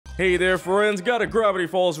Hey there, friends. Got a Gravity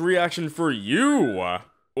Falls reaction for you.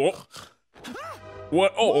 Oh.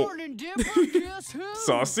 What? Oh. Morning, Dipper. Guess who?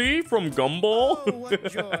 Saucy from Gumball? Oh, what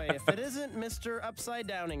joy. If it isn't Mr. Upside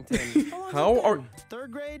Downington. How are...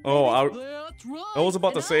 Third grade? Oh, That's right. I was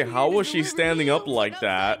about to say, how was she standing up like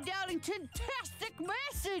that? Downington-tastic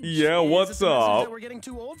message. Yeah, what's Is it the message up? that we're getting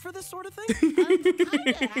too old for this sort of thing?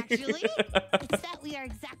 Kinda, actually. It's that we are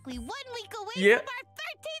exactly 1 week away Yeah. from our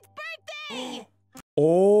 13th birthday! Oh,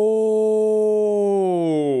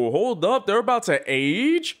 hold up. They're about to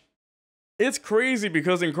age? It's crazy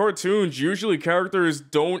because in cartoons, usually characters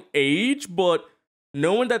don't age, but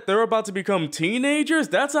knowing that they're about to become teenagers,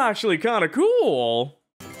 that's actually kind of cool.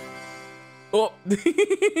 Oh.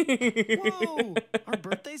 Whoa, our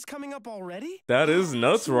birthday's coming up already? That is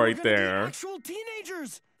nuts So we're right gonna be there. actual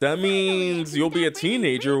teenagers. That means you'll be a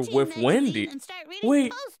teenager with Wendy. And start reading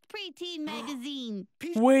Wait. Post-preteen magazine.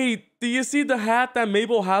 Wait, do you see the hat that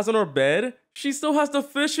Mabel has on her bed? She still has the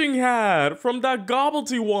fishing hat from that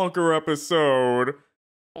Gobbledy-Wonker episode.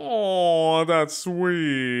 Oh, that's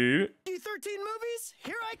sweet. D13 movies,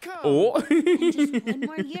 here I come. Oh. And just 1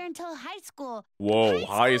 more year until high school. Whoa,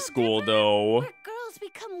 high school Dipper, though. where girls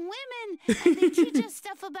become women and they teach us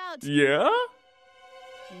stuff about, Yeah?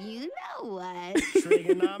 you know what?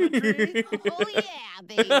 Trigonometry. Oh yeah,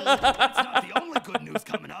 baby. That's not the only good news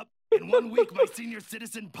coming up. In 1 week, my senior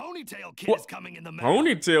citizen ponytail kid is coming in the mail.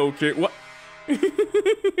 Ponytail kid? What?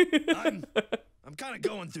 I'm kind of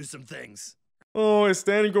going through some things. Oh, is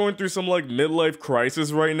Stan going through some like midlife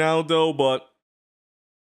crisis right now though? But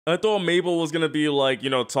I thought Mabel was gonna be like, you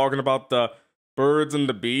know, talking about the birds and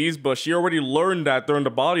the bees, but she already learned that during the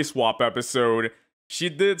body swap episode. She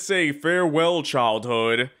did say farewell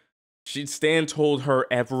childhood. Stan told her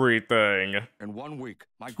everything. In 1 week,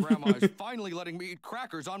 my grandma is finally letting me eat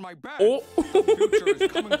crackers on my bed. Oh. The future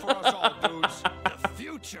is coming for us all, dudes. The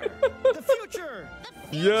future. The future.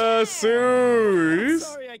 Yes, Zeus.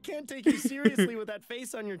 Sorry, I can't take you seriously with that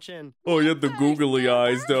face on your chin. Oh, you had the googly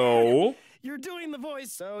eyes though. You're doing the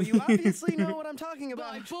voice, so you obviously know what I'm talking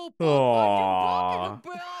about. Aww.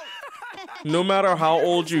 No matter how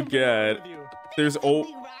old you get, there's old.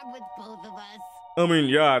 Something wrong with both of us. I mean,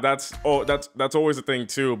 yeah, that's always a thing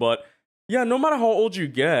too, but yeah, no matter how old you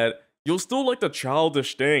get, you'll still like the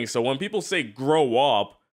childish thing. So when people say grow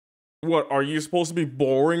up, what, are you supposed to be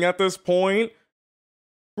boring at this point?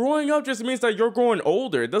 Growing up just means that you're growing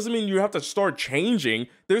older. It doesn't mean you have to start changing.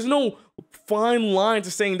 There's no fine line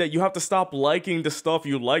to saying that you have to stop liking the stuff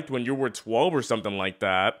you liked when you were 12 or something like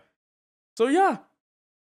that. So yeah,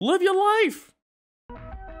 live your life.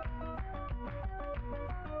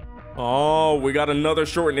 Oh, we got another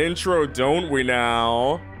short intro, don't we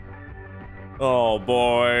now? Oh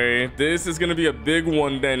boy, this is gonna be a big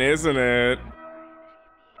one then, isn't it?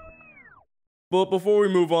 But before we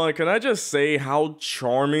move on, can I just say how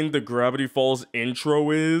charming the Gravity Falls intro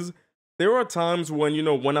is? There are times when, you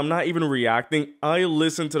know, when I'm not even reacting, I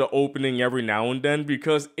listen to the opening every now and then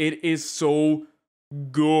because it is so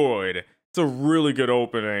good. It's a really good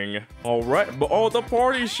opening. Alright, but oh, the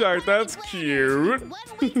party shirt, that's cute.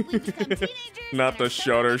 Not the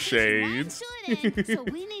shutter shades. So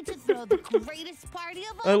we need to throw the greatest party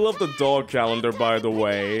of all I love the time. dog calendar, by the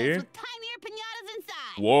way. With tinier pinatas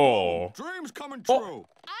inside. Whoa. Dreams coming true.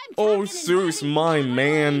 I'm Oh, talking Zeus, and my having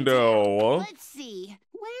man, though. Let's see.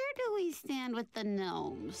 Where do we stand with the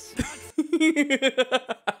gnomes?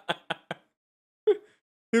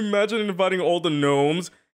 Imagine inviting all the gnomes.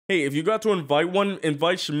 Hey, if you got to invite one,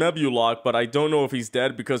 invite Shmebulok, but I don't know if he's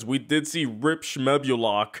dead because we did see Rip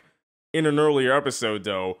Shmebulok in an earlier episode,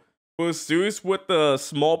 though. But Zeus with the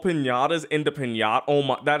small pinatas in the pinata, oh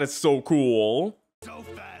my, that is so cool. So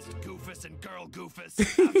fast, Goofus and Girl Goofus.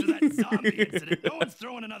 After that zombie incident, no one's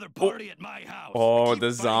throwing another party at my house. Oh, Keep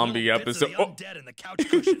the finding zombie little bits of episode. the Oh. undead in the couch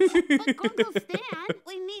cushions. But Uncle Stan,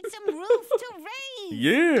 we need some roof to raise.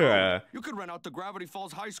 Yeah. You could rent out the Gravity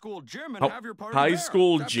Falls High School gym and Oh, have your party high there.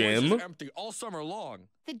 school That place gym? is empty all summer long.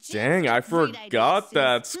 The gym's Dang, a I great idea, forgot sis.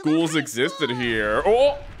 that To the schools high existed school. here.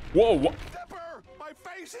 Oh, whoa, whoa. Dipper, my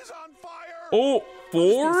face is on fire. Oh,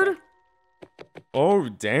 Ford? Oh,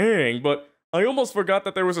 dang, but I almost forgot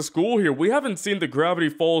that there was a school here. We haven't seen the Gravity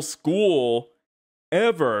Falls school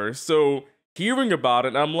ever, so hearing about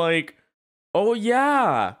it, I'm like, oh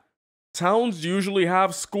yeah, towns usually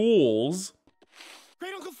have schools.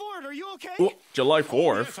 Great Uncle Ford, are you okay? Oh, July Oh,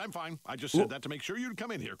 4th. yes, I'm fine. I just said that to make sure you'd come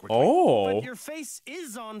in here quickly. Oh, But your face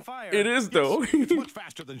is on fire. it is though. It's much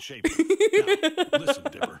faster than shaving. Now, listen,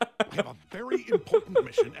 Dipper. I have a very important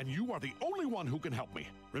mission, and you are the only one who can help me.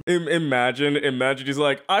 Imagine he's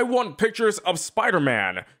like, I want pictures of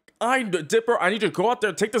Spider-Man. Dipper, I need to go out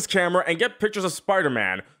there, take this camera, and get pictures of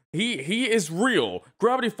Spider-Man. He is real.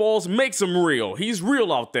 Gravity Falls makes him real. He's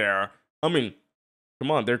real out there. I mean,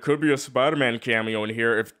 come on, there could be a Spider-Man cameo in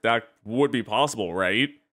here if that would be possible, right?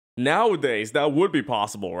 Nowadays, that would be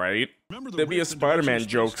possible, right? There'd be a Spider-Man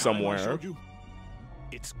joke somewhere.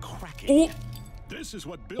 It's cracking. Oh. This is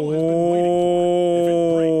what Bill has been waiting for. If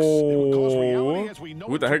it breaks, it would cause reality as we know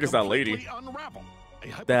Who the it to heck is that lady? completely unravel. A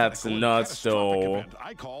That's hypothetical and nuts, catastrophic though. event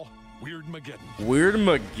I call Weirdmageddon.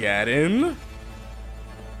 Weirdmageddon?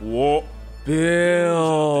 Whoa, Use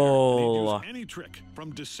Bill. any trick,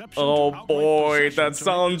 from deception Oh to outright boy, possession that to make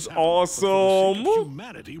sounds this happen. But for the sake awesome. of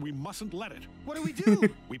humanity, we mustn't let it. What do we do?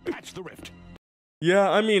 We patch the rift. Yeah,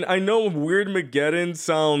 I mean, I know Weirdmageddon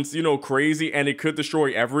sounds, you know, crazy and it could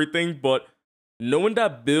destroy everything, but knowing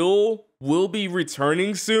that Bill will be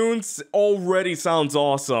returning soon already sounds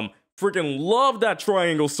awesome. Freaking love that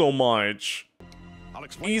triangle so much. I'll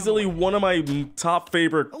explain Easily on the way. one of my top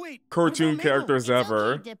favorite Oh, wait, cartoon what about Mabel? characters It's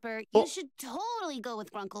ever. okay, Dipper. You Oh. should totally go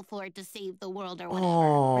with Grunkle Ford to save the world or whatever.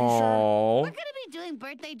 Aww. We're gonna be doing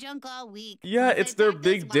birthday junk all week. Yeah, Plus, it's I their got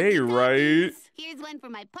this big day, walkie-talkies. right? Here's one for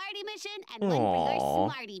my party mission and one for Aw.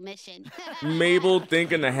 your smarty mission. Mabel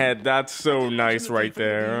thinking ahead, that's so nice The right fate of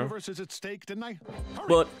the there. universe is at stake, didn't I? Hurry,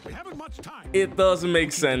 But we haven't much time. it doesn't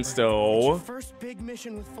make sense though. First big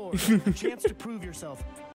mission with Ford. Chance to prove yourself.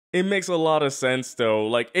 It makes a lot of sense though.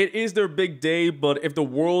 Like, it is their big day, but if the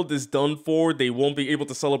world is done for, they won't be able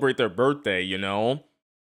to celebrate their birthday, you know?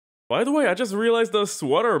 By the way, I just realized the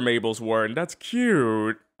sweater Mabel's wearing. That's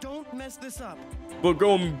cute. Don't mess this up. But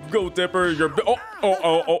go Dipper, you're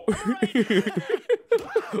oh.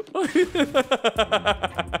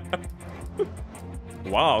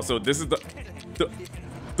 Wow, so this is the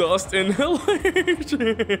dust inhalation.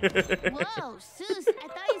 Whoa, Seuss, I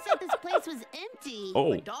thought you said this place was empty.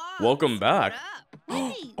 Oh, welcome back.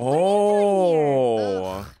 Wait,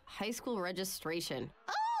 Oh. High school registration.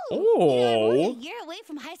 I'm only Oh. a year away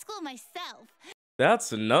from high school myself.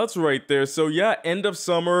 That's nuts right there. So yeah, end of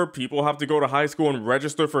summer, people have to go to high school and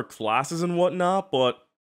register for classes and whatnot, but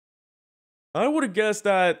I would have guessed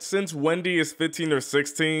that since Wendy is 15 or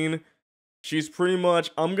 16, she's pretty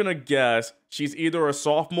much, I'm gonna guess, she's either a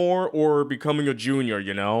sophomore or becoming a junior,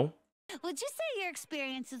 you know? Would you say your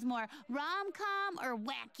experience is more rom-com or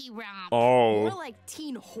wacky romp? More Oh. like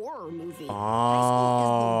teen horror movie. Oh.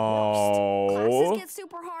 High school is the worst. Classes get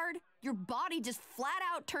super hard. Your body just flat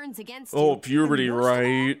out turns against you. Oh, puberty, And worst of all,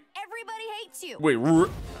 right? everybody hates you. Wait,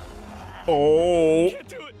 oh. Can't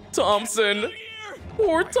do it. Thompson.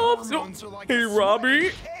 Poor Thompson. Hormones are like Hey, a Robbie.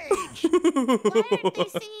 cage. Why aren't they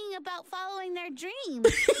singing about following their dreams?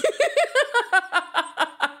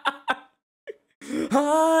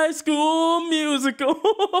 High School Musical.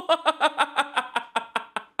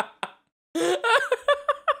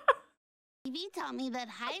 TV taught me that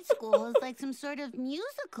high school is like some sort of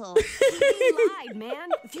musical. You lied, man.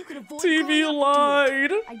 If you could avoid TV growing up, do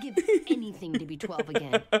lied. it. I'd give anything to be 12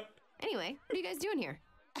 again. Anyway, what are you guys doing here?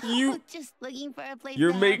 You, Just looking for a place you're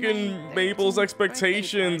to have making my Mabel's 13th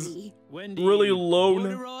expectations birthday party. Wendy. really low.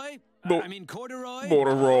 Corduroy? Bo- I mean corduroy?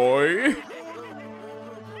 Borderoy.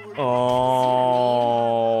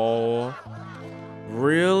 Oh.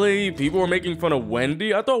 Really? People were making fun of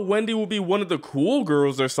Wendy? I thought Wendy would be one of the cool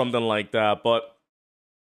girls or something like that, but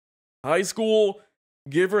high school,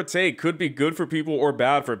 give or take, could be good for people or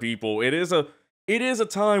bad for people. It is a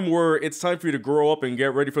time where it's time for you to grow up and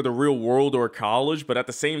get ready for the real world or college, but at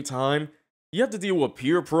the same time, you have to deal with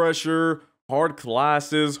peer pressure, hard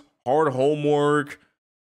classes, hard homework,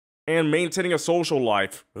 and maintaining a social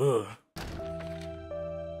life. Ugh.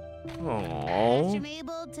 Aww. Mr.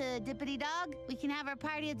 Mabel to Dippity Dog, we can have our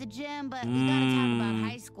party at the gym, but we gotta talk about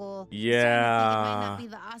high school. Yeah. It might not be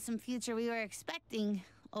the awesome future we were expecting.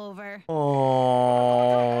 Over.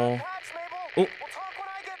 Aww. Relax, Mabel. Oh. We'll talk when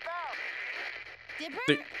I get back. Dipper,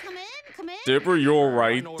 Di- come in, come in. Dipper, you I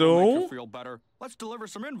alright know it'll make you though? feel better. Let's deliver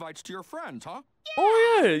some invites to your friends, huh?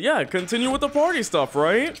 Oh yeah, continue with the party stuff,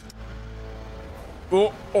 right? Oh.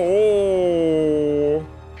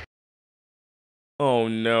 Oh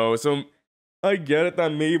no, so I get it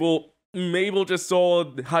that Mabel just saw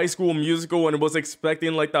High School Musical and was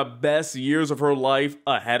expecting like the best years of her life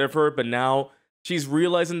ahead of her, but now she's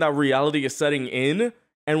realizing that reality is setting in,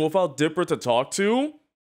 and without Dipper to talk to,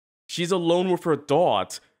 she's alone with her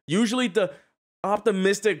thoughts. Usually the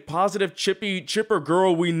optimistic, positive, chipper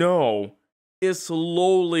girl we know is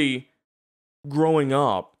slowly growing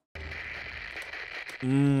up.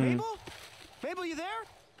 Mabel? Mabel, you there?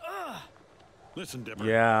 Listen, Dipper.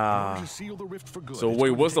 Yeah. in order to seal the rift for good, So it's wait,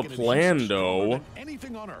 going to what's the take an plan, adhesive stronger though? than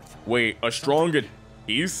anything on Earth. Wait, a strong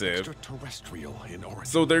adhesive? Extraterrestrial in origin.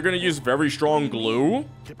 So they're gonna use very strong glue?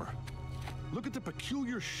 Dipper, Look at the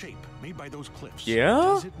peculiar shape made by those cliffs. Yeah?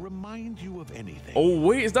 Does it remind you of anything? Oh,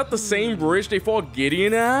 wait, is that the same bridge they fought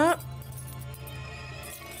Gideon at?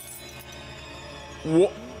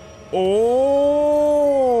 What?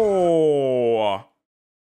 Oh!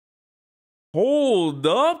 Hold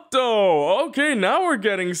up, though. Okay, now we're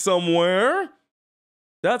getting somewhere.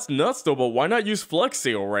 That's nuts, though, but why not use Flex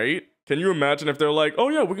Seal, right? Can you imagine if they're like, oh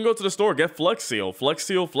yeah, we can go to the store, get Flex Seal,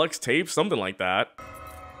 Flex Tape, something like that.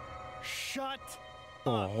 Shut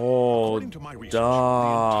According to my research, the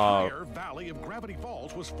Dog. entire Valley of Gravity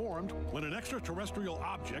Falls was formed when an extraterrestrial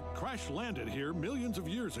object crash-landed here millions of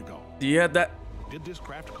years ago. Yeah, that Did this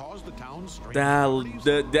craft cause the town's strange properties?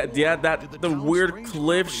 Did the town's weird strange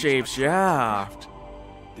cliff properties shapes, actually yeah. craft?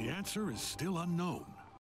 The answer is still unknown.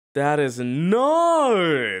 That is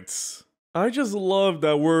nuts. I just love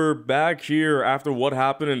that we're back here after what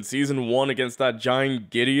happened in season 1 against that giant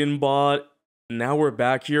Gideon bot. Now we're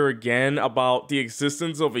back here again about the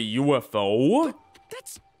existence of a UFO.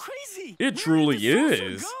 That's crazy. It Where truly did the saucer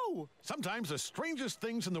is. go? Sometimes the strangest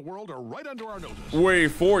things in the world are right under our noses. Wait,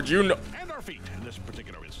 Ford, you know. And our feet in this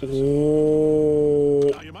particular instance. Oh.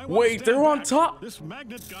 Now, you might wanna Wait, stand they're on back. top. This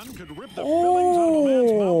magnet gun could rip the fillings out of a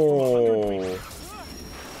man's mouth from 100 feet.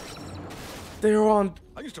 They're on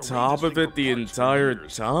I used to top raid of this it thing the for parts for entire years. You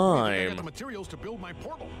think I got the time. materials to build my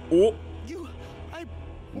portal. Oh.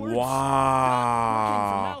 Words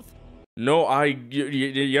Wow. not No,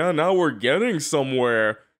 yeah, now we're getting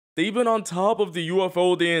somewhere. They've been on top of the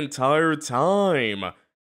UFO the entire time.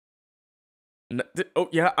 Oh,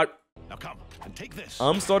 yeah, Now come and take this.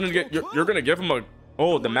 I'm starting to get, you're gonna give him a,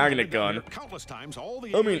 oh, the magnet gun. Countless times, all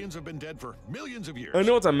the I mean- aliens have been dead for millions of years. I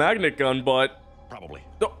know it's a magnet gun, but Probably.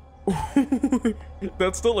 oh.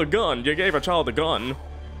 That's still a gun. You gave a child a gun.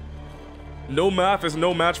 No math is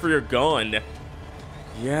no match for your gun.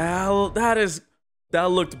 Yeah, that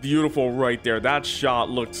looked beautiful right there. That shot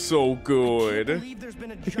looked so I can't good. believe there's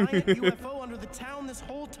been a giant UFO under the town this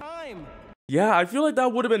whole time. Yeah, I feel like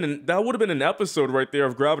that would have been an episode right there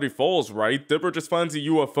of Gravity Falls, right? Dipper just finds a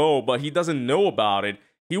UFO, but he doesn't know about it.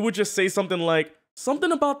 He would just say something like,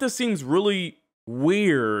 something about this seems really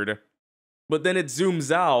weird. But then it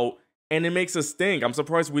zooms out, and it makes us think. I'm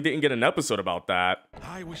surprised we didn't get an episode about that.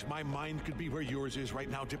 I wish my mind could be where yours is right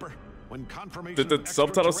now, Dipper. When confirmation Did the of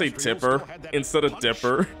subtitle say extraterrestrials Tipper still had that instead of punch.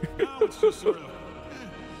 Dipper? Now it's just sort of,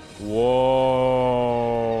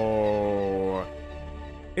 Whoa.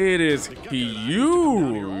 It is the Gecko and I used to come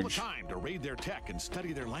down here all the huge. time to raid their tech and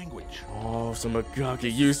study their language. Oh, so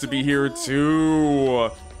Magaki used to be here too.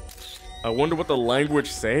 I wonder what the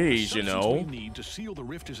language says, you The know? substance we need to seal the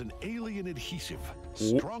rift is an alien adhesive,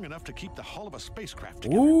 strong enough to keep the hull of a spacecraft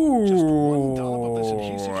together. Just one dollop of this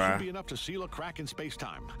adhesive should be enough to seal a crack in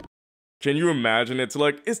space-time. Can you imagine? It's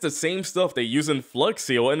like, it's the same stuff they use in Flex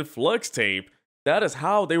Seal and Flex Tape. That is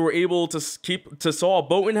how they were able to saw a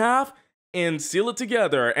boat in half and seal it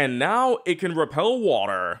together, and now it can repel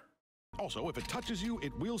water. Also, if it touches you,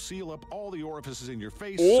 it will seal up all the orifices in your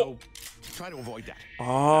face, Oh. so try to avoid that.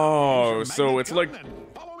 Oh, Use your so magnet it's gun like, and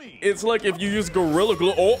follow me. it's like if you use Gorilla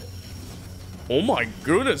Glue. Oh, oh my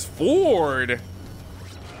goodness, Ford.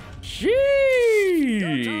 Sheesh.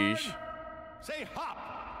 Say hop.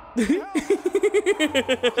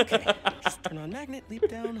 Just turn on magnet, leap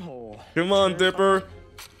down hole. Come on, Dipper.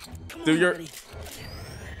 Come Do on, your. buddy.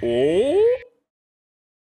 Oh.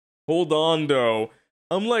 Hold on, though.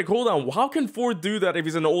 I'm like, hold on. How can Ford do that if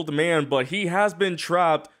he's an old man? But he has been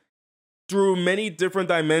trapped through many different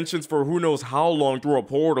dimensions for who knows how long through a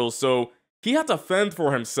portal. So he had to fend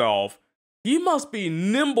for himself. He must be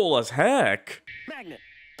nimble as heck. Magnet.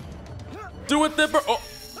 Do it, Dipper. Oh.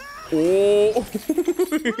 Oh.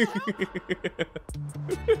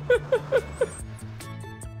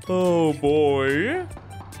 Oh boy.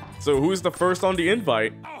 So who's the first on the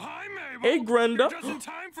invite? Oh, hi, Mabel. Hey, Grenda. You're just in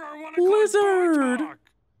time for our 1 o'clock Lizard. boy talk.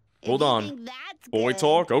 Hold If you on. think that's Boy good,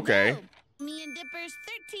 talk? Okay. no. Me and Dipper's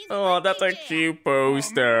 13th Oh, that's a birthday jam. cute Oh, Mabel, your birthday's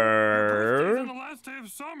poster. on the last day of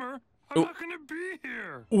summer. I'm Oh. not gonna be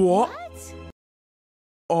here. What? What?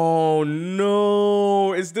 Oh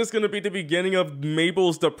no. Is this gonna be the beginning of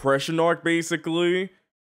Mabel's depression arc, basically?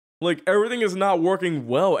 Like, everything is not working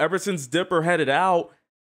well. Ever since Dipper headed out,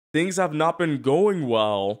 things have not been going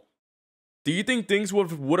well. Do you think things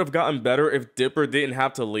would have gotten better if Dipper didn't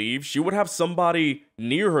have to leave? She would have somebody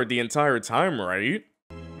near her the entire time, right?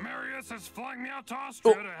 Marius has flying me out to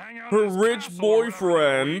Austria to hang out Her at his rich castle or whatever that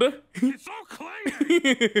boyfriend. week. He's so clingy.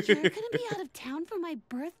 You're gonna be out of town for my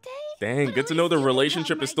birthday? Dang, But good to at know least the you can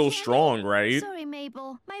relationship come, is still right, strong, right? Sorry,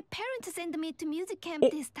 Mabel. My parents sent me to music camp Oh.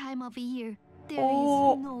 this time of year. There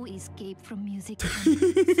is no escape from music. So neither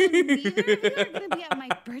of you are gonna be at my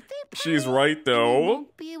birthday party? She's right, You though.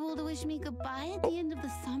 won't be able to wish me goodbye at the end of the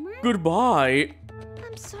summer? Goodbye.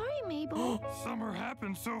 I'm sorry, Mabel. Summer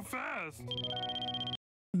happened so fast.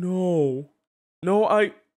 No.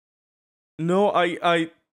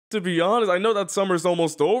 To be honest, I know that summer's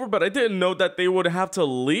almost over, but I didn't know that they would have to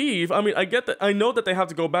leave. I mean, I know that they have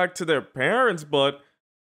to go back to their parents, but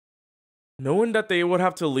knowing that they would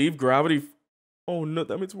have to leave Gravity... Oh no,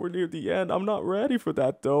 that means we're near the end. I'm not ready for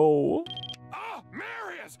that, though. Oh,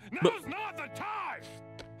 Marius! Now's not the time!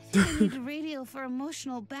 I need a radio for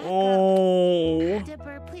emotional backup. Oh.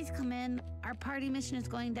 Dipper, please come in. Our party mission is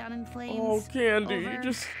going down in flames. Oh, Candy, Over.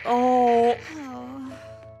 just... Oh. Oh.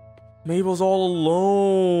 Mabel's all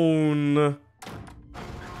alone.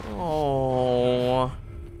 Oh.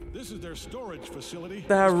 This is their storage facility.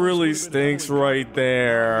 That really stinks right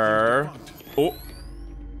there. Oh.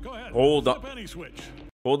 Go ahead. Hold flip on. any switch.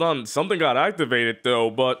 Hold on. Something got activated though,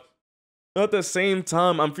 but at the same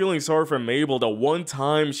time, I'm feeling sorry for Mabel that one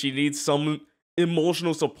time she needs some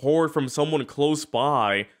emotional support from someone close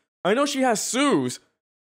by. I know she has Sue's,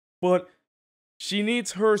 but she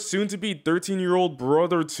needs her soon-to-be 13-year-old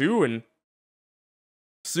brother too, and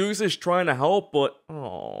Zeus is trying to help, but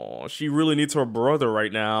oh, she really needs her brother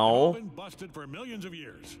right now. Been busted for millions of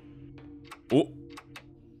years. Oh,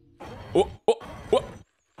 what?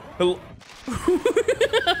 Hello.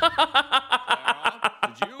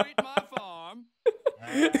 Did you eat my farm?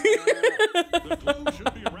 The clue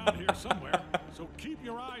should be around here somewhere, so keep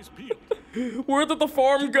your eyes peeled. Where did the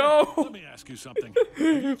farm go? Let me ask you something.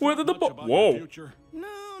 Where did the Whoa. No,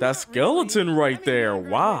 that not skeleton really. right I mean, there. I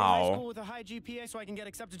graduated high school Wow. with a high GPA so I can get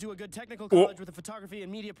accepted to a good technical college with a photography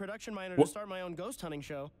and media production minor to start my own ghost hunting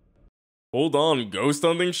show. Hold on, ghost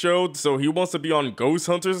hunting show? So he wants to be on Ghost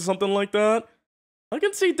Hunters or something like that? I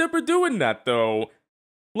can see Dipper doing that though.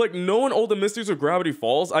 Like, knowing all the mysteries of Gravity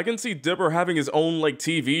Falls, I can see Dipper having his own like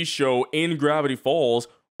TV show in Gravity Falls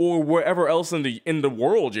or wherever else in the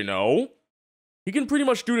world, you know? He can pretty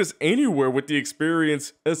much do this anywhere with the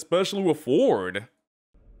experience, especially with Ford.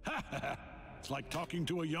 It's like talking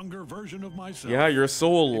to a younger version of myself. Yeah, you're so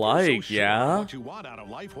If you're so alike, sure yeah? What you want out of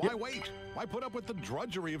life? Why wait? Why put up with the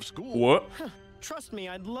drudgery of school? What? Trust me,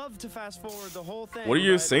 I'd love to fast forward the whole thing. What are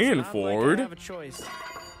you but it's saying, not Ford? Like I have a choice.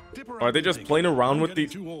 Dipper, Are they I'm just thinking, playing around I'm with getting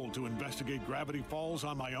the- too old to investigate Gravity Falls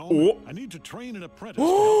on my own. Oh. I need to train an apprentice to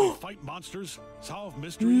help me fight monsters, solve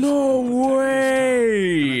mysteries. No and protect this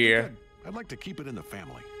way! town. And I think I'd like to keep it in the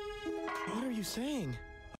family. What are you saying?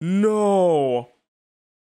 No.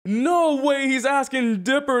 No way he's asking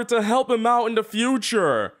Dipper to help him out in the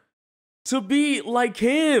future. To be like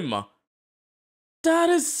him. That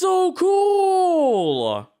is so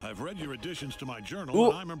cool. I've read your additions to my journal, Ooh.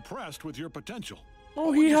 and I'm impressed with your potential. Oh,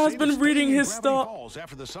 What he would you has say to been staying reading in his Gravity stuff. Falls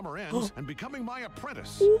after the summer ends and becoming my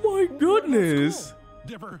apprentice. Oh my goodness.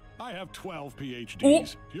 Dipper, I have 12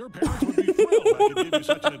 PhDs. Your parents would be thrilled I could give you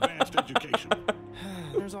such an advanced education.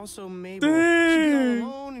 There's also Mabel. She'd be Dang. all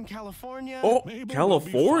alone in California. Oh, Mabel will be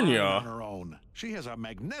California. fine on her own. She has a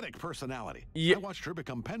magnetic personality. Yeah. I watched her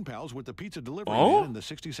become pen pals with the pizza delivery Oh? man in the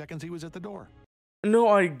 60 seconds he was at the door. No,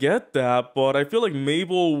 I get that, but I feel like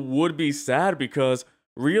Mabel would be sad because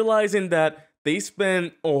realizing that they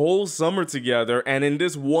spent a whole summer together and in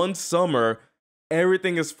this one summer,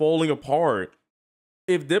 everything is falling apart.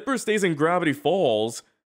 If Dipper stays in Gravity Falls,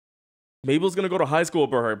 Mabel's gonna go to high school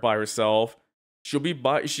by herself. She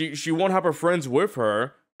won't have her friends with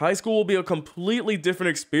her. High school will be a completely different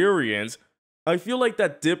experience. I feel like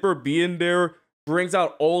that Dipper being there brings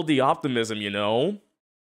out all the optimism, you know?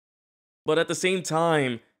 But at the same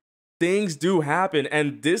time, things do happen,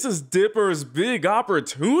 and this is Dipper's big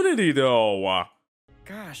opportunity, though.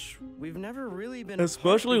 Gosh, we've never really been.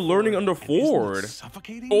 Especially apart learning before. under And isn't it Ford.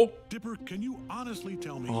 suffocating? Oh. Dipper, can you honestly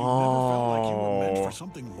tell me you never felt like you were meant Oh. for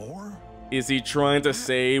something more? Is he trying to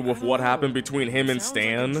say with I don't what know. happened between him and Sounds like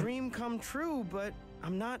Stan? a dream come true, but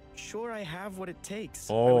I'm not sure I have what it takes.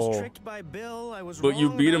 I Oh. was tricked by Bill. I was But you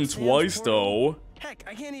wrong beat about him Sam's twice, portal. though. Heck,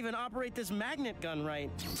 I can't even operate this magnet gun right.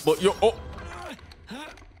 But you're. Oh.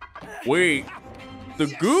 Wait. The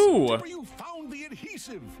Yes! goo! Dipper, you found the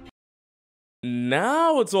adhesive.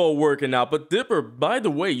 Now it's all working out. But Dipper, by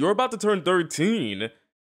the way, you're about to turn 13.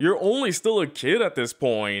 You're only still a kid at this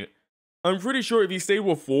point. I'm pretty sure if you stay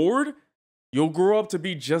with Ford, you'll grow up to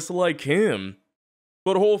be just like him.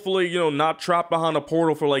 But hopefully, you know, not trapped behind a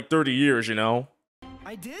portal for like 30 years, you know?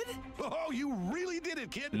 I did? Oh, you really did it,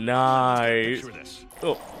 kid. Nice. Let's get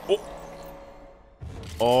a picture of this.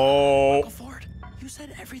 Oh. Ford, you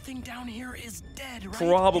said everything down here is dead, right?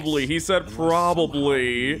 Probably. He said Unless somehow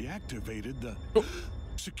probably. we reactivated the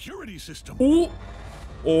security system. Ooh.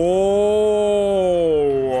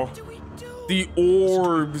 Oh. What do we do? The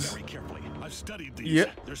orbs. Very carefully. I've studied these.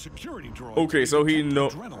 Yeah. They're security droids. Okay, so he detect know.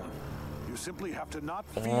 adrenaline. You simply have to not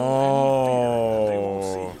feel any fear, and they won't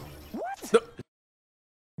see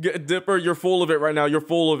you. Dipper, you're full of it right now. You're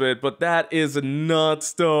full of it, but that is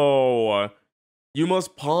nuts, though. You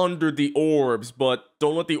must ponder the orbs, but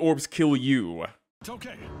don't let the orbs kill you. It's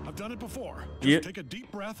okay. I've done it before. Just Yeah. take a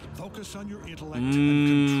deep breath, focus on your intellect, and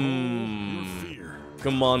control your fear.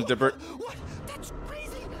 Come on, Dipper. What? That's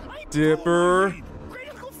crazy. Dipper. Great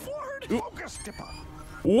Uncle Ford. Focus, Dipper.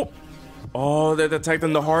 Oh, oh, they're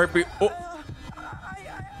detecting the heartbeat. Oh,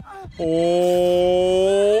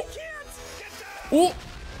 oh, oh,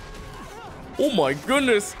 oh my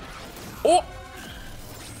goodness. Oh,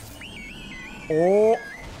 oh.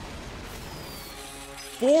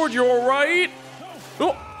 Ford, you all right?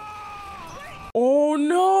 Oh. Oh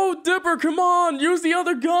no, Dipper, come on, use the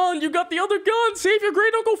other gun. You got the other gun. Save your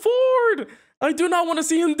great Uncle Ford. I do not want to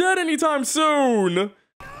see him dead anytime soon.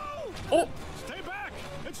 Oh, Stay back.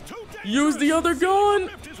 It's too dangerous. use the other gun.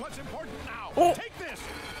 Rift is what's important now. Oh. Take this.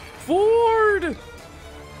 Ford.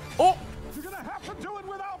 Oh, You're gonna have to do it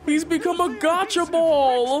without me. he's become a Use the gotcha adhesive.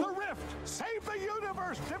 ball. Fix the rift. Save the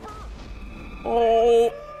universe, Dipper.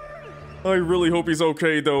 Oh, I really hope he's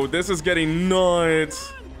okay though. This is getting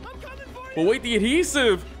nuts. I'm coming for you. But wait, the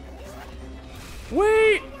adhesive.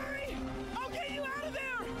 Wait. I'll get you out of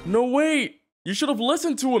there. No, wait. You should have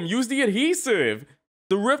listened to him. Use the adhesive.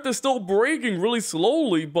 The rift is still breaking really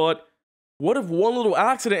slowly, but what if one little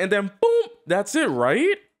accident and then boom, that's it,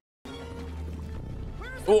 right?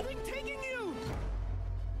 Where's Oh. the thing taking you?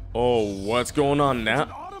 Oh, what's going on now?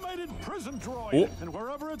 An automated prison droid. Oh. And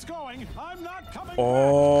wherever it's going, I'm not coming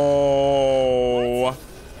Oh.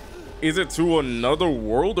 Is it to another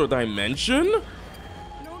world or dimension?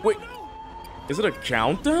 Wait, is it a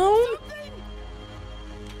countdown?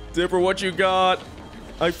 Dipper, what you got?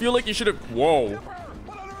 I feel like you should have. Whoa. back.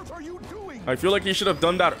 What on earth are you doing? I feel like he should have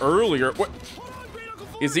done that earlier. What?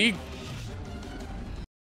 Is he?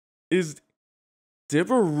 Is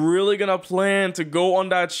Dipper really gonna plan to go on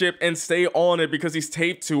that ship and stay on it because he's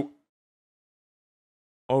taped to?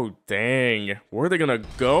 Oh dang! Where are they gonna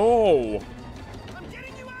go? I'm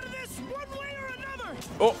getting you out of this one way or another.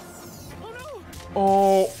 Oh! Oh no.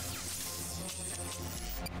 Oh!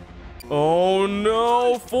 Oh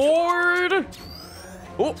no, Ford!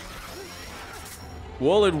 Oh!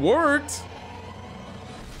 Well, it worked.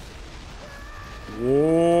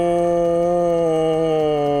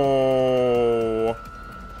 Whoa!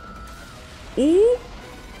 Ooh!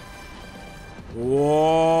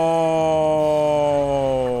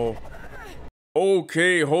 Whoa!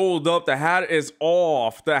 Okay, hold up. The hat is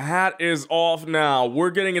off. The hat is off now. We're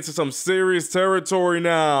getting into some serious territory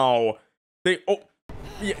now. Oh,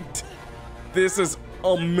 yeah. This is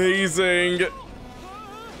amazing.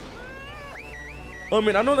 I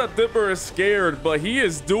mean, I know that Dipper is scared, but he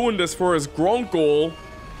is doing this for his grunkle.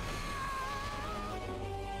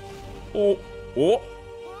 Oh, oh.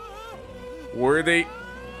 Where are they?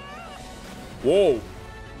 Whoa.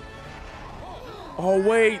 Oh,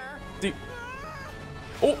 wait.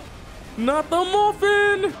 Oh, not the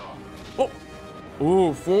muffin. Oh,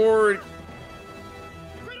 oh, Ford.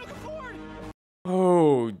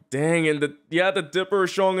 Oh, dang. And the Dipper is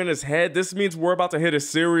showing in his head. This means we're about to hit a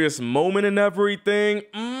serious moment and everything.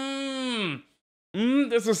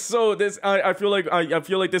 This is so, I feel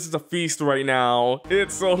like this is a feast right now.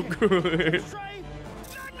 It's so good.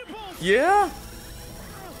 Yeah?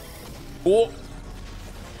 Oh.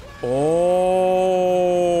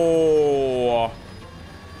 Oh.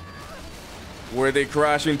 Where are they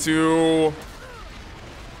crashing to?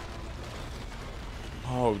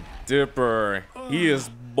 Oh, Dipper. He is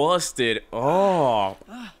busted up.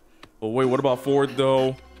 Oh, wait, what about Ford,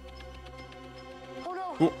 though? Oh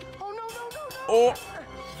no. Oh. Oh no, no, no, no.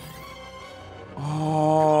 Oh.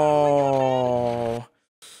 Oh.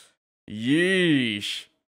 Yeesh.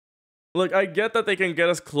 Look, I get that they can get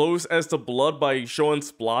as close as to blood by showing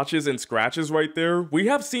splotches and scratches right there. We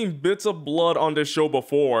have seen bits of blood on this show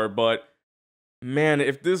before, but man,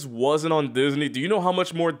 if this wasn't on Disney, do you know how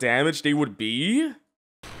much more damage they would be?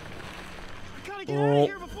 Gotta get out of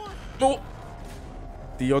here before. Oh.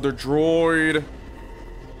 The other droid.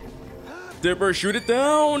 Dipper, shoot it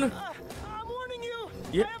down. I'm warning you.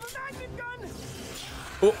 Yeah. I have a magnet gun.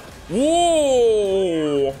 Oh.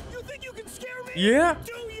 Whoa. You think you can scare me? Yeah.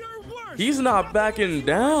 Do your worst. He's not backing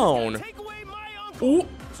down. Take away my uncle. Ooh.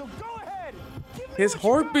 So go ahead. Give me His what you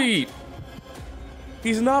got. heartbeat.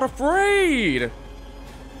 He's not afraid.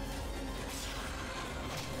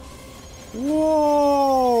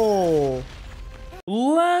 Whoa.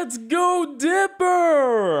 Let's go,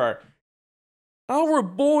 Dipper! Our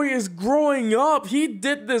boy is growing up. He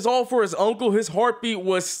did this all for his uncle. His heartbeat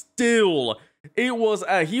was still. It was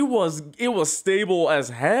stable as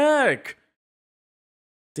heck.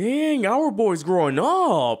 Dang, our boy's growing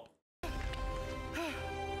up.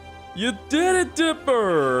 You did it,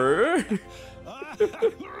 Dipper. I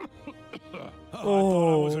thought I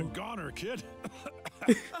was a goner, kid.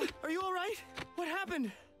 Are you all right? What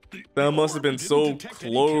happened? That must have been so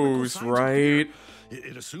close, right?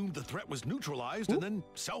 It assumed the threat was neutralized and then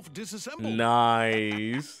self-disassembled.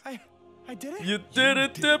 Nice. I did it? You did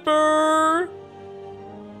it, Dipper!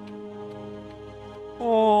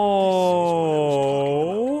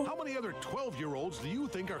 Oh. How many other 12-year-olds do you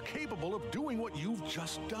think are capable of doing what you've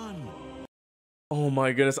just done? Oh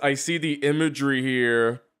my goodness, I see the imagery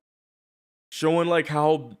here. Showing like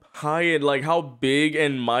how high and like how big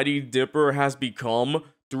and mighty Dipper has become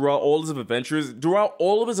throughout all of his adventures. Throughout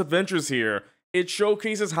all of his adventures here, it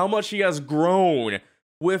showcases how much he has grown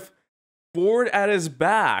with Ford at his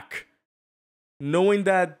back, knowing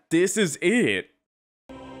that this is it.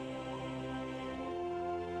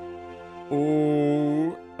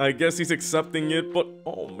 Oh, I guess he's accepting it, but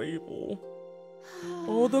oh, Mabel.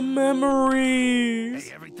 Oh, the memories.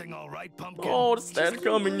 Hey, everything all right, Pumpkin? Oh, the stand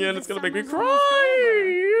coming in. It's gonna make me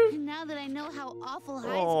cry. Now that I know how awful high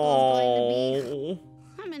school is going to be,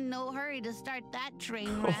 Oh. I'm in no hurry to start that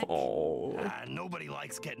train wreck. Oh. Nobody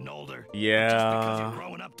likes getting older. Yeah. Just because you're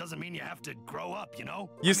growing up doesn't mean you have to grow up, you know?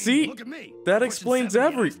 You see, look at me. that Pushing explains 70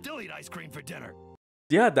 and I everything. still eat ice cream for dinner.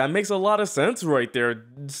 Yeah, that makes a lot of sense right there.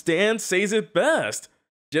 Stan says it best.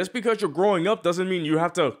 Just because you're growing up doesn't mean you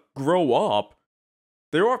have to grow up.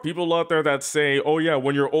 There are people out there that say, oh yeah,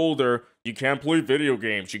 when you're older, you can't play video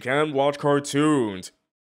games, you can't watch cartoons.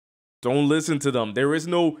 Don't listen to them. There is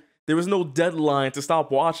no deadline to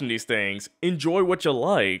stop watching these things. Enjoy what you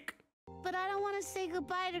like. But I don't want to say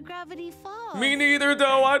goodbye to Gravity Falls. Me neither,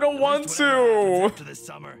 though. I don't want Whatever happens to. after this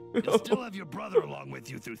summer, you'll still have your brother along with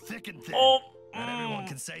you through thick and thin. Oh. Not everyone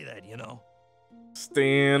can say that, you know?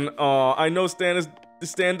 Stan, I know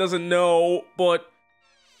Stan doesn't know, but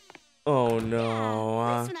oh no.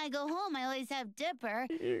 Yeah, at least when I go home, I always have Dipper.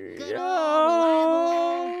 Good Yeah.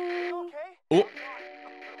 old reliable. Oh.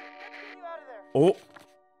 Oh.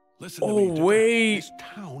 Listen to Oh, me, Dipper. wait. This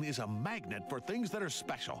town is a magnet for things that are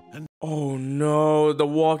special. And Oh no, the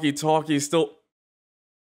walkie-talkie still.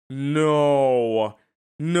 No.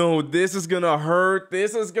 No, this is gonna hurt.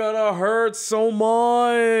 This is gonna hurt so that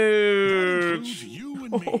includes much. you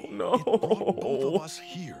and Oh me. no. It brought both of us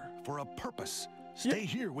here for a purpose. Stay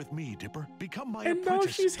here with me, Dipper. Become my And now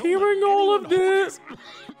apprentice. she's Don't let hearing all of anyone hold this.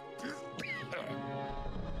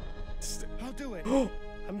 I'll do it.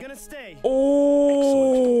 I'm gonna stay. Now, who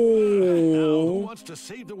Oh. wants to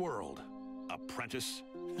save the world? Apprentice?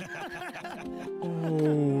 Oh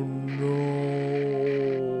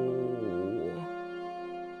no.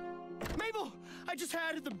 Mabel, I just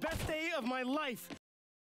had the best day of my life.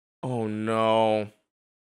 Oh no.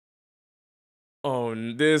 Oh,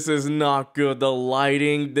 this is not good. The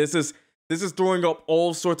lighting, this is throwing up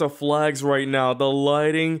all sorts of flags right now. The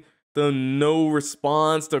lighting, the no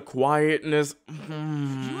response, the quietness.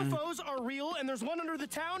 UFOs are real, and there's one under the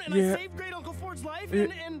town, and Yeah. I saved Great Uncle Ford's life,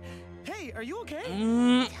 and hey, are you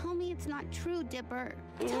okay? Tell me it's not true, Dipper.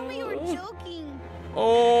 Tell me you were joking.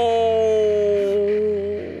 Oh.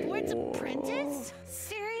 Ford's apprentice?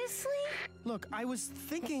 Seriously? Look, I was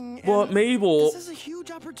thinking. But and Mabel, this is a huge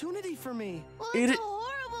opportunity for me. Well, It it's i- a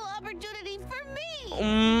horrible opportunity for me. I had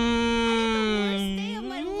the worst day of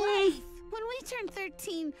my life. When we turn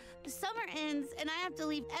 13, the summer ends, and I have to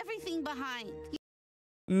leave everything behind.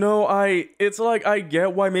 No, it's like I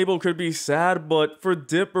get why Mabel could be sad, but for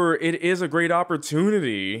Dipper, it is a great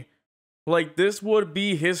opportunity. Like, this would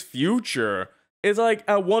be his future. It's like,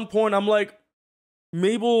 at one point, I'm like,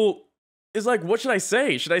 Mabel is like, what should I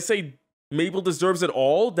say? Should I say Mabel deserves it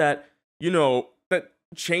all? That, you know, that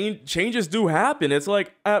changes do happen. It's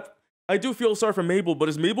like, I do feel sorry for Mabel, but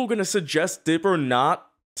is Mabel gonna suggest Dipper not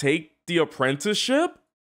take the apprenticeship?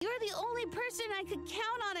 You're the only person I could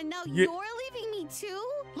count on, and now Yeah. you're leaving me too?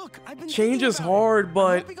 Look, I've been Change thinking is about hard, it. I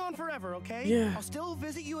but- won't be gone forever, okay? Yeah. I'll still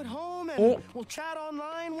visit you at home, and Oh. we'll chat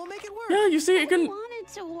online. We'll make it work. Yeah, you see, it I can. want it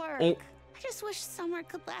to work. Oh. I just wish summer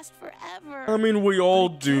could last forever. I mean, we all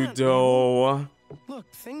But it do, can't, though.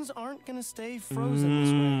 Look, things aren't gonna stay frozen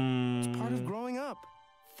this way. It's part of growing up.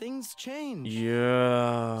 Things change.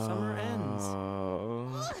 Yeah. Summer ends.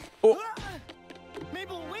 Oh. Ah!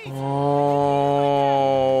 Mabel, wait!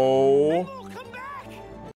 Oh. Mabel, come back!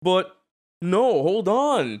 But no, hold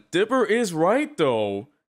on. Dipper is right though.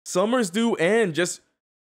 Summers do end. Just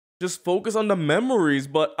just focus on the memories,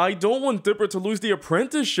 but I don't want Dipper to lose the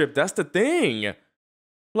apprenticeship. That's the thing.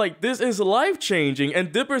 Like, this is life-changing,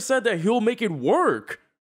 and Dipper said that he'll make it work.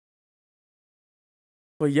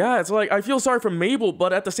 But yeah, it's like, I feel sorry for Mabel,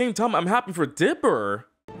 but at the same time, I'm happy for Dipper.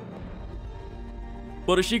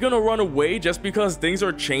 But is she gonna run away just because things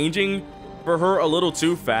are changing for her a little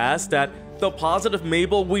too fast? That the positive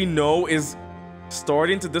Mabel we know is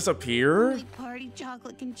starting to disappear? Party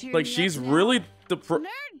chocolate can cheer Like, me she's up really now.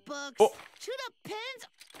 Nerd books. Oh. Chewed up pins.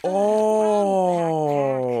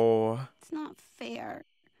 Oh. It's not fair.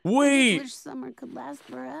 I Wait. wish summer could last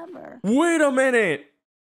forever. Wait a minute.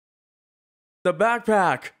 The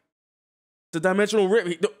backpack. The dimensional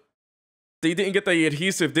rip. They didn't get the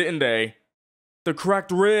adhesive, didn't they? The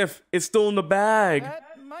cracked riff. It's still in the bag. That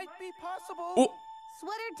might be possible. Oh.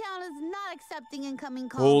 Sweater Town is not accepting incoming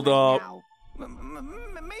calls Hold right up. now.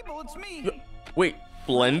 Mabel, it's me. Wait,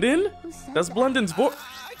 Blendon? Who said That's that? Blendon's voice.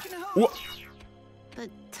 I can help. What? The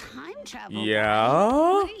time travel. Yeah?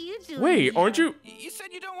 What are you doing Wait, here? aren't you? You said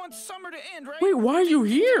you don't want summer to end, right? Wait, why are you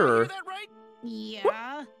Did I hear here? that right?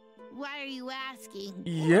 Yeah. Why are you asking?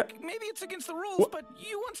 Yeah. Look, maybe it's against the rules, What? but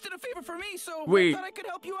you once did a favor for me, so Wait. I thought I could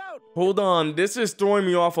help you out. Hold on, this is throwing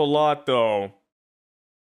me off a lot though.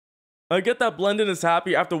 I get that Blendon is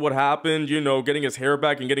happy after what happened, you know, getting his hair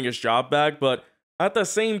back and getting his job back, but at the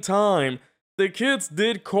same time, the kids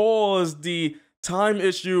did cause the time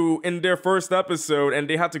issue in their first episode, and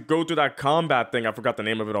they had to go through that combat thing. I forgot the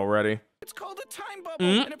name of it already. It's called a time bubble,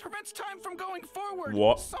 and it prevents time from going forward.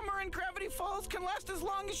 What? Summer and Gravity Falls can last as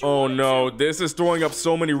long as you Oh want no, to. this is throwing up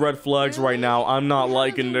so many red flags right now. I'm not How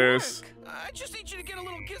liking does it this. work? I just need you to get a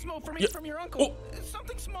little gizmo for me Yeah. from your uncle. Oh.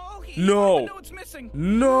 Something small. He No. might know it's missing.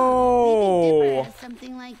 Maybe No. Dipper has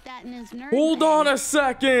something like that in his nerd Hold bag. on a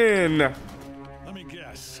second. Let me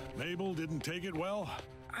guess. Mabel didn't take it well?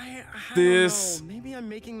 I This- don't know. Maybe I'm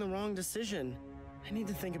making the wrong decision. I need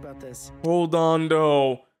to think about this. Hold on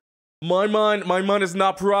though. My mind is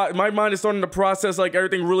not my mind is starting to process like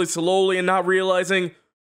everything really slowly and not realizing.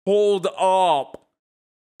 Hold up.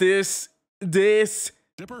 This.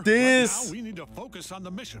 Dipper, right This- now we need to focus on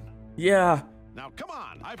the mission. Yeah. Now come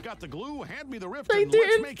on, I've got the glue. Hand me the rift They and let's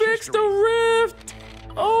didn't make fix history. the rift.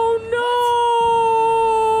 Oh no.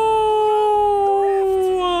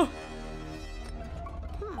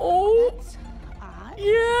 Oh. That's odd.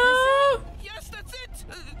 Yeah. Yes, that's it.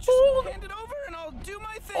 Just Oh. hand it over and I'll do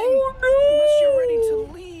my thing. Oh Unless you're ready no.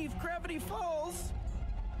 to leave Gravity Falls.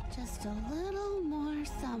 Just a little more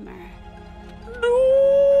summer.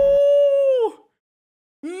 No!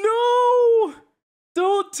 No!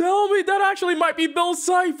 Don't tell me that actually might be Bill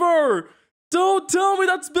Cipher! Don't tell me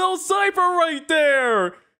that's Bill Cipher right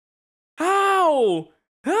there! How?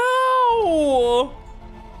 How? Oh!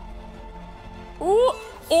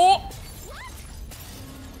 Oh!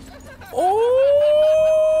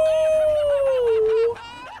 Oh!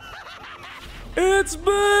 It's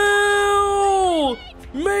Bill!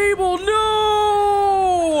 Mabel,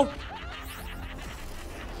 no!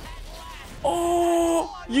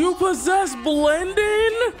 Oh, you possess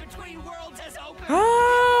Blendon? Between worlds has opened.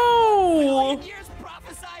 How? Years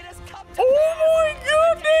prophesied has come to Oh my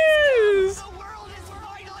goodness! The world is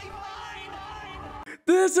finally mine.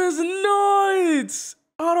 This is nuts!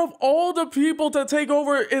 Out of all the people to take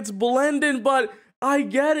over, it's Blendon, but I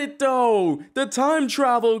get it though. The time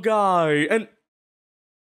travel guy. And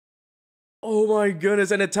oh my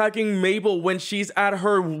goodness, and attacking Mabel when she's at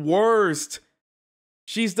her worst.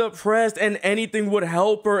 She's depressed and anything would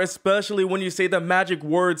help her, especially when you say the magic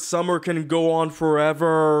word summer can go on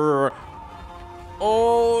forever.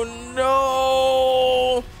 Oh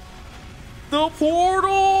no! The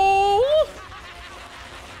portal!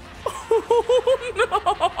 Oh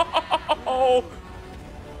no!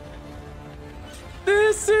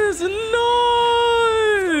 This is nuts!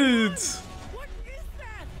 What is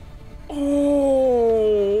that?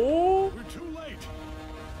 Oh! We're too late.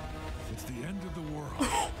 It's the end of the world.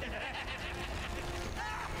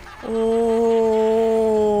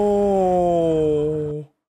 Oh.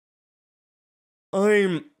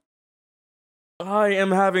 I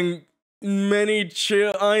am having many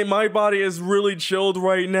chill. My body is really chilled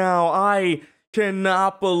right now. I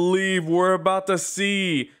cannot believe we're about to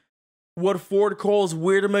see what Ford calls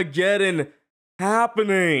Weirdmageddon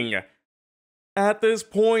happening. At this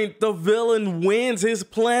point, the villain wins. His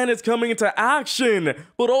plan is coming into action.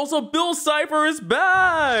 But also, Bill Cipher is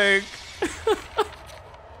back.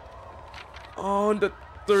 On the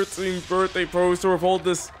 13th birthday poster of all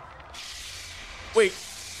this. Wait.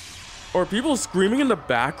 Are people screaming in the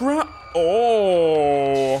background?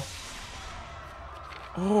 Oh.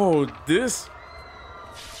 Oh, this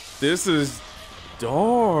is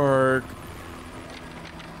dark.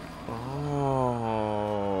 Oh.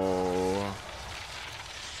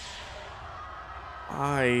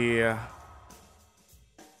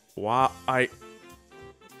 Wow,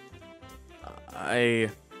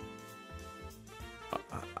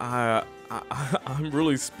 I'm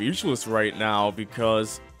really speechless right now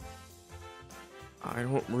because I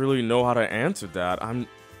don't really know how to answer that. I'm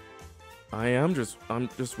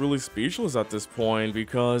just really speechless at this point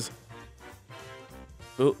because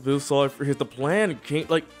Bill saw it for the plan came,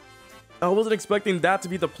 like, I wasn't expecting that to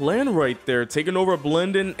be the plan right there, taking over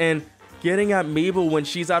Blendon and getting at Mabel when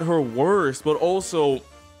she's at her worst. But also,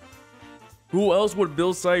 who else would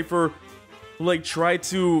Bill Cipher like try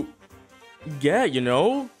to get, you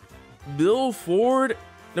know? Bill, Ford,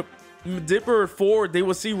 Dipper, Ford, they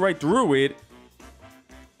will see right through it.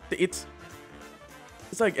 It's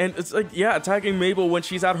like, yeah, attacking Mabel when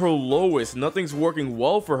she's at her lowest. Nothing's working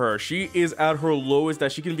well for her. She is at her lowest,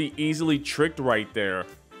 that she can be easily tricked right there.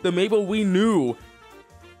 The Mabel we knew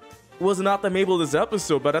was not the Mabel this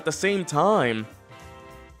episode, but at the same time,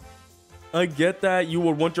 I get that you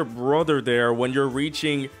would want your brother there when you're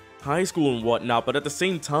reaching high school and whatnot, but at the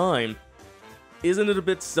same time, isn't it a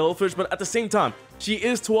bit selfish? But at the same time, she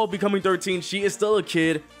is 12 becoming 13, she is still a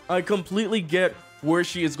kid. I completely get where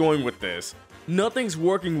she is going with this. Nothing's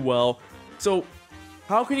working well, so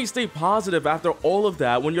how can you stay positive after all of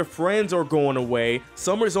that when your friends are going away,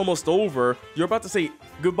 summer's almost over, you're about to say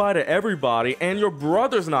goodbye to everybody, and your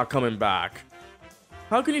brother's not coming back?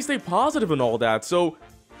 How can you stay positive and all that? So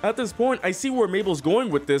at this point, I see where Mabel's going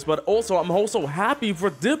with this, but also I'm also happy for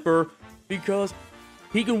Dipper because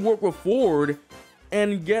he can work with Ford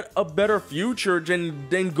and get a better future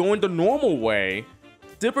than going the normal way.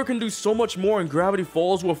 Dipper can do so much more in Gravity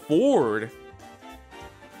Falls with Ford.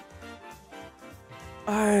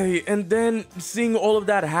 And then seeing all of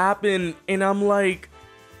that happen, and I'm like,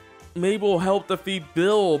 Mabel helped defeat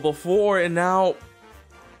Bill before, and now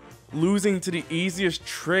losing to the easiest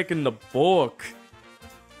trick in the book.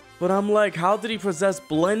 But I'm like, how did he possess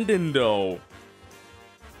Blendon though?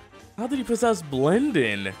 How did he possess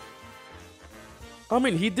Blendon? I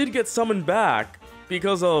mean, he did get summoned back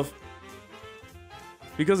because of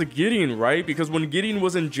Gideon, right? Because when Gideon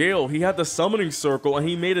was in jail, he had the summoning circle and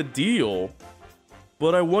he made a deal.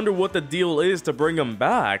 But I wonder what the deal is to bring him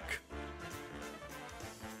back.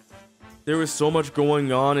 There is so much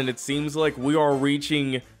going on, and it seems like we are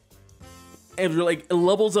reaching like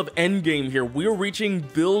levels of endgame here. We're reaching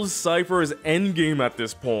Bill Cipher's endgame at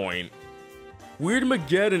this point. Weird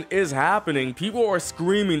Mageddon is happening. People are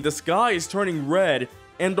screaming. The sky is turning red,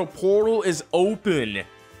 and the portal is open.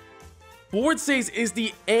 Ford says it's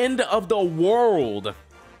the end of the world.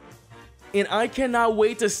 And I cannot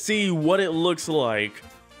wait to see what it looks like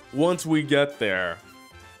once we get there.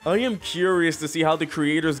 I am curious to see how the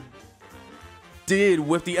creators did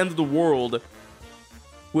with the end of the world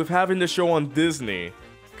with having the show on Disney.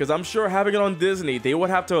 Because I'm sure having it on Disney, they would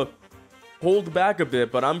have to hold back a bit,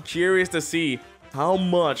 but I'm curious to see how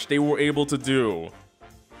much they were able to do.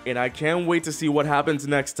 And I can't wait to see what happens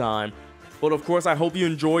next time. But of course, I hope you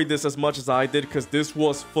enjoyed this as much as I did, because this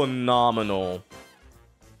was phenomenal.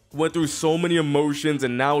 Went through so many emotions,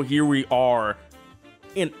 and now here we are.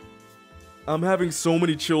 And I'm having so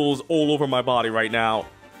many chills all over my body right now.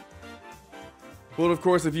 But of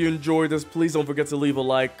course, if you enjoyed this, please don't forget to leave a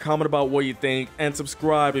like, comment about what you think, and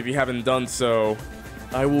subscribe if you haven't done so.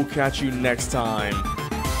 I will catch you next time.